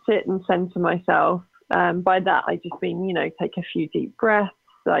just sit and center myself. By that, I just mean, take a few deep breaths,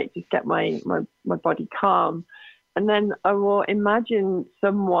 like just get my body calm. And then I will imagine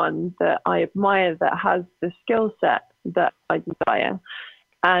someone that I admire that has the skill set that I desire.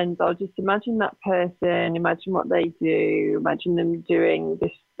 And I'll just imagine that person, imagine what they do, imagine them doing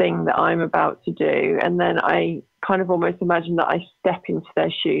this thing that I'm about to do. And then I kind of almost imagine that I step into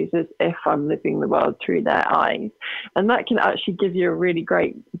their shoes as if I'm living the world through their eyes. And that can actually give you a really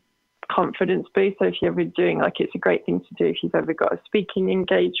great confidence boost. So if you're ever doing, it's a great thing to do if you've ever got a speaking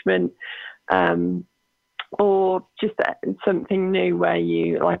engagement, or just something new where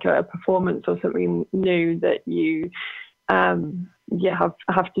you, like a performance or something new that you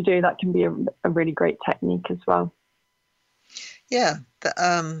have to do, that can be a really great technique as well. Yeah.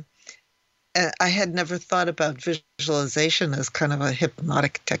 I had never thought about visualization as kind of a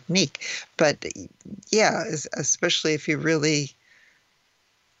hypnotic technique, but yeah, especially if you really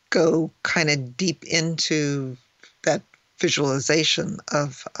go kind of deep into that visualization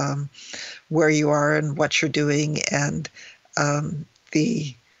of where you are and what you're doing, and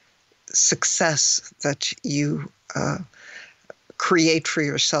the success that you create for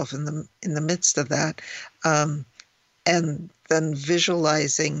yourself in the midst of that, and then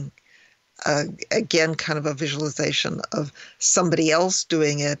visualizing again, kind of a visualization of somebody else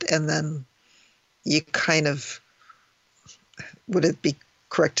doing it, and then you kind of, would it be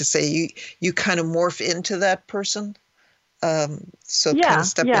correct to say you kind of morph into that person? Kind of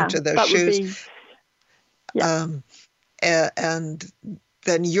step into their shoes. And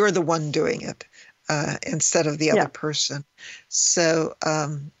then you're the one doing it instead of the other person. So,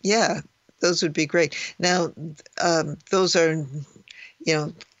 those would be great. Now, those are,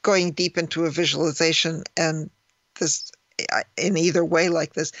 going deep into a visualization, and this, in either way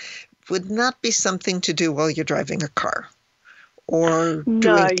like this, would not be something to do while you're driving a car. Or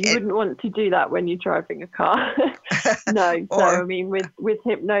no, you wouldn't want to do that when you're driving a car. No. So I mean, with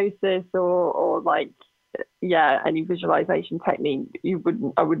hypnosis or any visualization technique,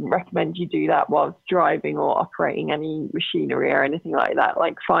 I wouldn't recommend you do that whilst driving or operating any machinery or anything like that.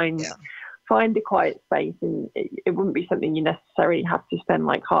 Like find a quiet space, and it wouldn't be something you necessarily have to spend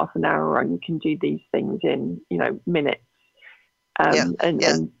like half an hour on. You can do these things in minutes.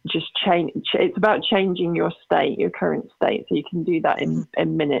 And just change. It's about changing your state, your current state. So you can do that in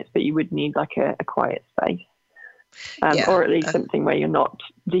minutes, but you would need like a quiet space, or at least something where you're not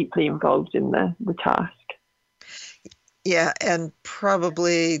deeply involved in the task. Yeah, and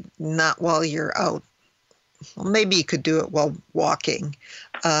probably not while you're out. Well, maybe you could do it while walking,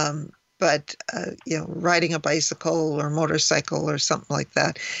 but riding a bicycle or motorcycle or something like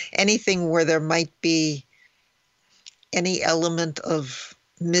that. Anything where there might be any element of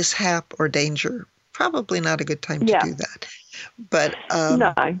mishap or danger, probably not a good time to do that. But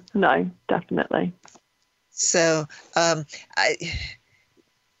no, definitely. So,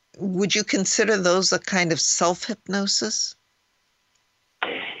 would you consider those a kind of self-hypnosis?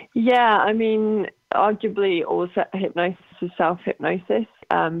 Yeah, I mean, arguably all hypnosis is self-hypnosis,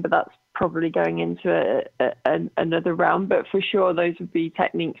 but that's probably going into another realm. But for sure, those would be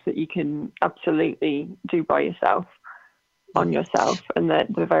techniques that you can absolutely do by yourself. On yourself, and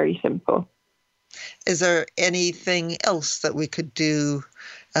they're very simple. Is there anything else that we could do?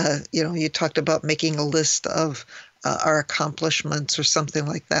 You talked about making a list of our accomplishments or something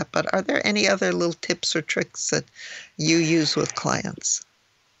like that, but are there any other little tips or tricks that you use with clients?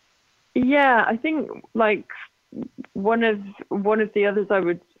 Yeah, I think like one of the others I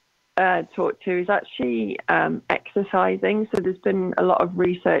would talk to is actually exercising. So there's been a lot of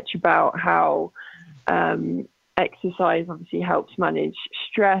research about how exercise obviously helps manage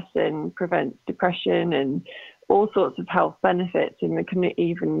stress and prevents depression and all sorts of health benefits, and it can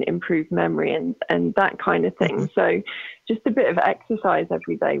even improve memory and that kind of thing. So just a bit of exercise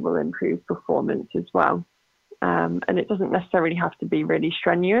every day will improve performance as well. And it doesn't necessarily have to be really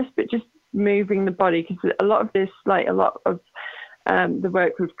strenuous, but just moving the body, because a lot of this, like a lot of the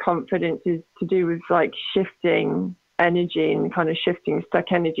work with confidence is to do with like shifting energy and kind of shifting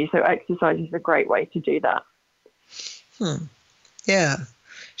stuck energy. So exercise is a great way to do that. Yeah.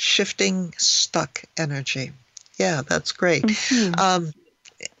 Shifting stuck energy. Yeah, that's great.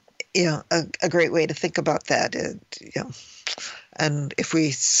 a great way to think about that. And if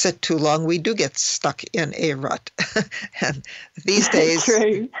we sit too long, we do get stuck in a rut. And these days,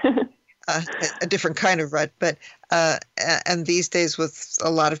 True. a different kind of rut, but and these days with a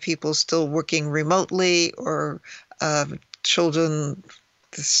lot of people still working remotely, or children,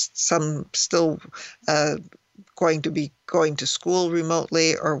 some still going to be going to school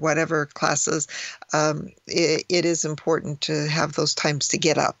remotely or whatever classes, it is important to have those times to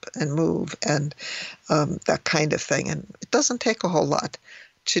get up and move and that kind of thing. And it doesn't take a whole lot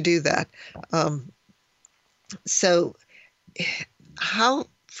to do that. So how,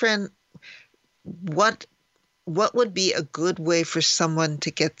 friend, what would be a good way for someone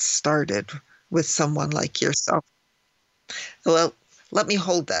to get started with someone like yourself? Well, let me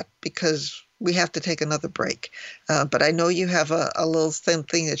hold that, because we have to take another break. But I know you have a little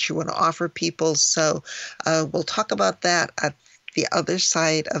thing that you want to offer people. So we'll talk about that at the other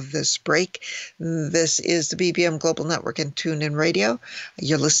side of this break. This is the BBM Global Network and TuneIn Radio.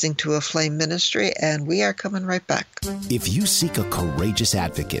 You're listening to A Flame Ministry, and we are coming right back. If you seek a courageous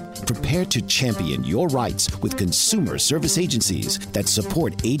advocate prepared to champion your rights with consumer service agencies that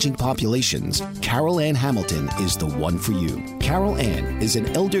support aging populations, Carol Ann Hamilton is the one for you. Carol Ann is an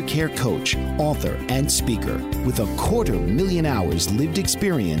elder care coach, author, and speaker with 250,000 hours lived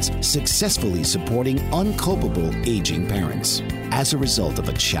experience successfully supporting uncopable aging parents. As a result of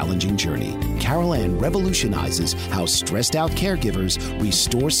a challenging journey, Carol Ann revolutionizes how stressed out caregivers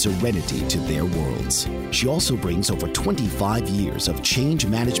restore serenity to their worlds. She also brings over 25 years of change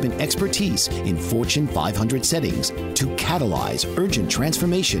management expertise in Fortune 500 settings to catalyze urgent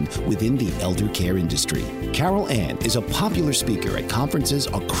transformation within the elder care industry. Carol Ann is a popular speaker at conferences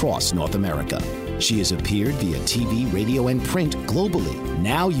across North America. She has appeared via TV, radio, and print globally.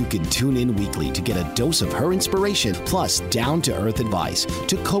 Now you can tune in weekly to get a dose of her inspiration, plus down-to-earth advice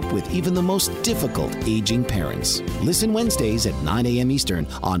to cope with even the most difficult aging parents. Listen Wednesdays at 9 a.m. Eastern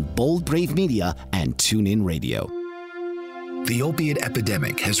on Bold Brave Media and TuneIn Radio. The opiate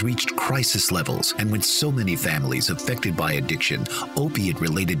epidemic has reached crisis levels, and with so many families affected by addiction,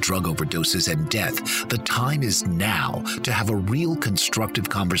 opiate-related drug overdoses, and death, the time is now to have a real constructive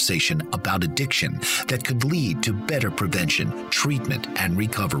conversation about addiction that could lead to better prevention, treatment, and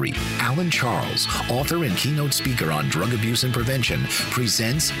recovery. Alan Charles, author and keynote speaker on drug abuse and prevention,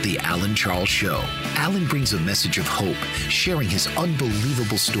 presents The Alan Charles Show. Alan brings a message of hope, sharing his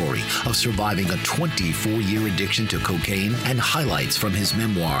unbelievable story of surviving a 24-year addiction to cocaine and highlights from his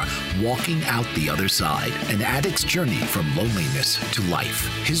memoir, Walking Out the Other Side, an addict's journey from loneliness to life.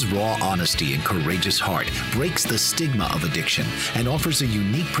 His raw honesty and courageous heart breaks the stigma of addiction and offers a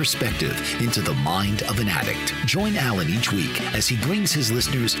unique perspective into the mind of an addict. Join Alan each week as he brings his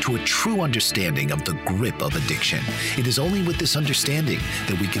listeners to a true understanding of the grip of addiction. It is only with this understanding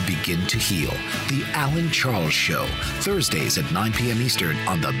that we can begin to heal. The Alan Charles Show, Thursdays at 9 p.m. Eastern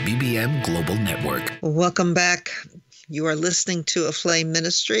on the BBM Global Network. Welcome back. You are listening to A Flame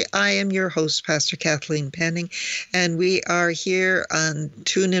Ministry. I am your host, Pastor Kathleen Panning, and we are here on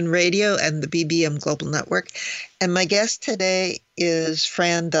TuneIn Radio and the BBM Global Network. And my guest today is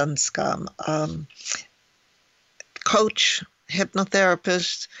Fran Dunscombe, coach,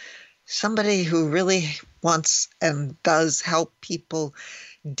 hypnotherapist, somebody who really wants and does help people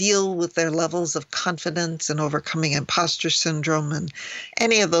deal with their levels of confidence and overcoming imposter syndrome and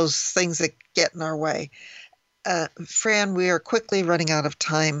any of those things that get in our way. Fran, we are quickly running out of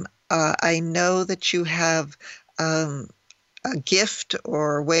time. I know that you have a gift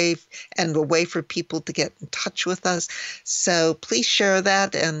or a way for people to get in touch with us. So please share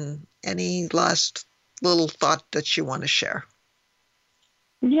that and any last little thought that you want to share.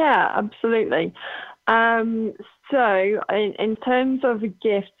 Yeah, absolutely. So in terms of a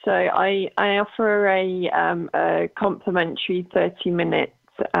gift, so I offer a complimentary 30-minute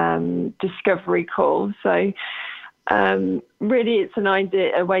discovery call. So really it's a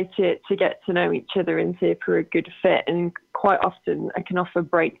way to get to know each other and see if we're a good fit. And quite often I can offer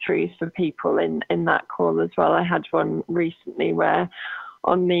breakthroughs for people in that call as well. I had one recently where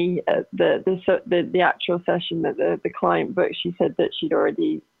on the actual session that the client booked, she said that she'd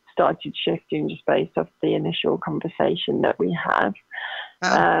already started shifting just based off the initial conversation that we had.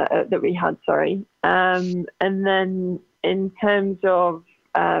 And then in terms of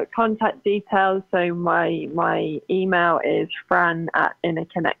contact details, so my email is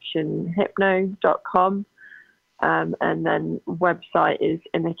fran@innerconnectionhypno.com, and then website is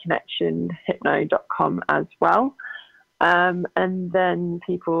innerconnectionhypno.com as well. And then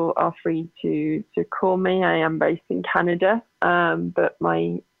people are free to call me. I am based in Canada, but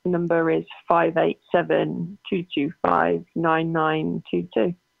my number is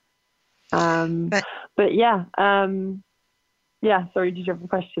 587-225-9922. But yeah, sorry, did you have a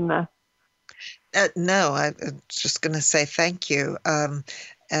question there? No, I'm just going to say thank you. And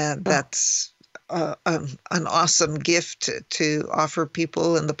that's an awesome gift to offer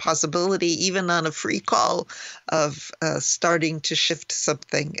people, and the possibility, even on a free call, of starting to shift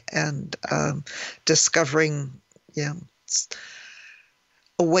something and discovering,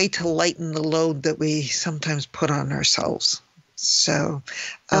 a way to lighten the load that we sometimes put on ourselves. So,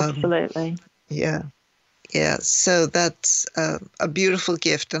 absolutely. Yeah. So that's a beautiful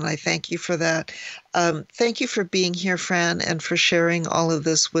gift, and I thank you for that. Thank you for being here, Fran, and for sharing all of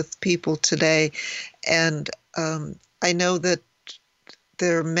this with people today. And I know that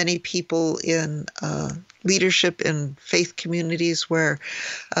there are many people in leadership in faith communities where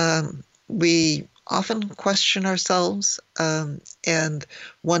we often question ourselves and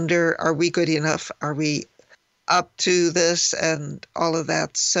wonder, are we good enough? Are we up to this and all of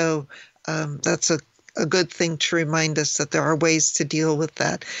that? So that's a good thing to remind us that there are ways to deal with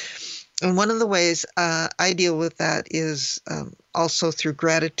that. And one of the ways I deal with that is also through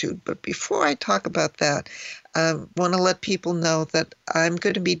gratitude. But before I talk about that, I want to let people know that I'm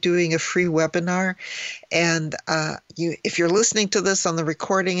going to be doing a free webinar. And if you're listening to this on the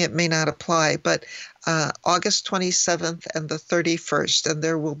recording, it may not apply, but August 27th and the 31st, and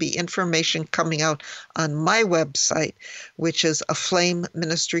there will be information coming out on my website, which is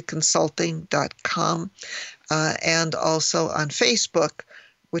aflameministryconsulting.com, and also on Facebook,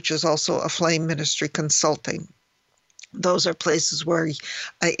 which is also A Flame Ministry Consulting. Those are places where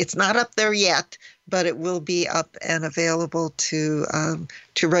it's not up there yet, but it will be up and available to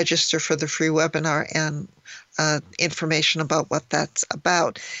register for the free webinar and information about what that's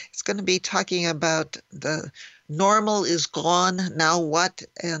about. It's going to be talking about the normal is gone, now what?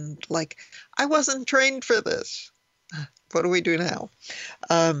 And I wasn't trained for this. What do we do now?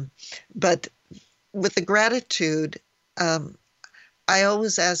 But with the gratitude, I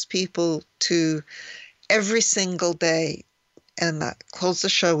always ask people to every single day, and close the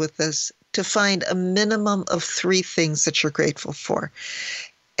show with this, to find a minimum of 3 things that you're grateful for.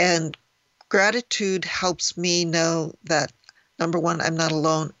 And gratitude helps me know that, number one, I'm not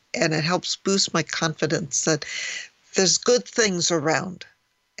alone, and it helps boost my confidence that there's good things around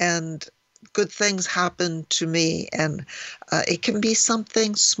and good things happen to me. And it can be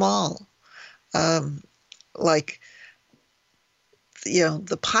something small, like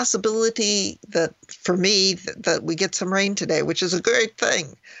the possibility that for me that we get some rain today, which is a great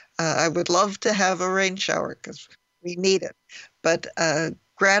thing. I would love to have a rain shower because we need it. But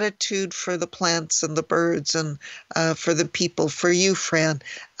gratitude for the plants and the birds and for the people, for you, Fran,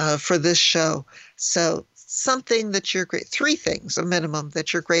 for this show. So something that you're 3 things, a minimum,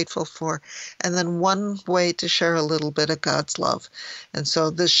 that you're grateful for, and then one way to share a little bit of God's love. And so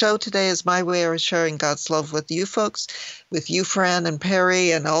the show today is my way of sharing God's love with you folks, with you, Fran and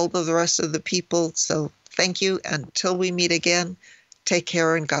Perry, and all of the rest of the people. So thank you. Until we meet again, take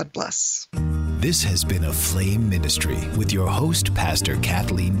care and God bless. This has been A Flame Ministry with your host, Pastor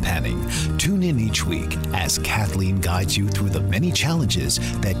Kathleen Panning. Tune in each week as Kathleen guides you through the many challenges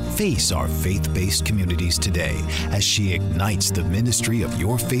that face our faith-based communities today as she ignites the ministry of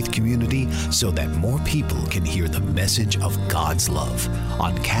your faith community so that more people can hear the message of God's love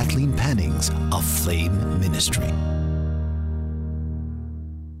on Kathleen Panning's A Flame Ministry.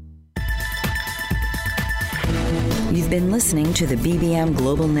 You've been listening to the BBM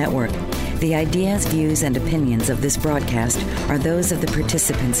Global Network. The ideas, views, and opinions of this broadcast are those of the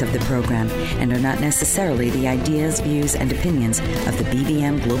participants of the program and are not necessarily the ideas, views, and opinions of the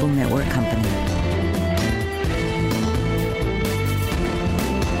BBM Global Network Company.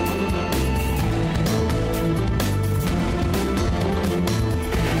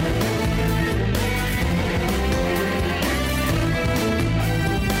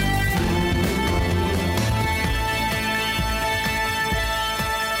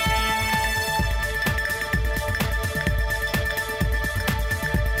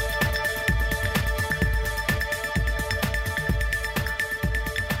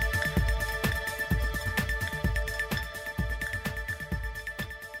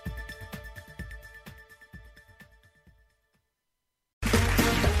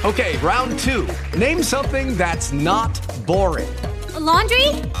 Okay, round 2. Name something that's not boring. A laundry?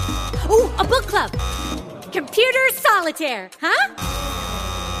 Ooh, a book club. Computer solitaire, huh?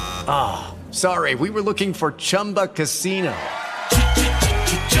 Ah, sorry, we were looking for Chumba Casino.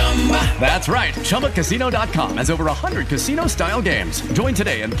 That's right, ChumbaCasino.com has over 100 casino-style games. Join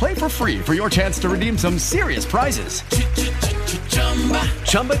today and play for free for your chance to redeem some serious prizes.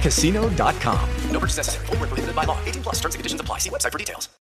 ChumbaCasino.com. No purchase necessary. Void where prohibited by law. 18+ terms and conditions apply. See website for details.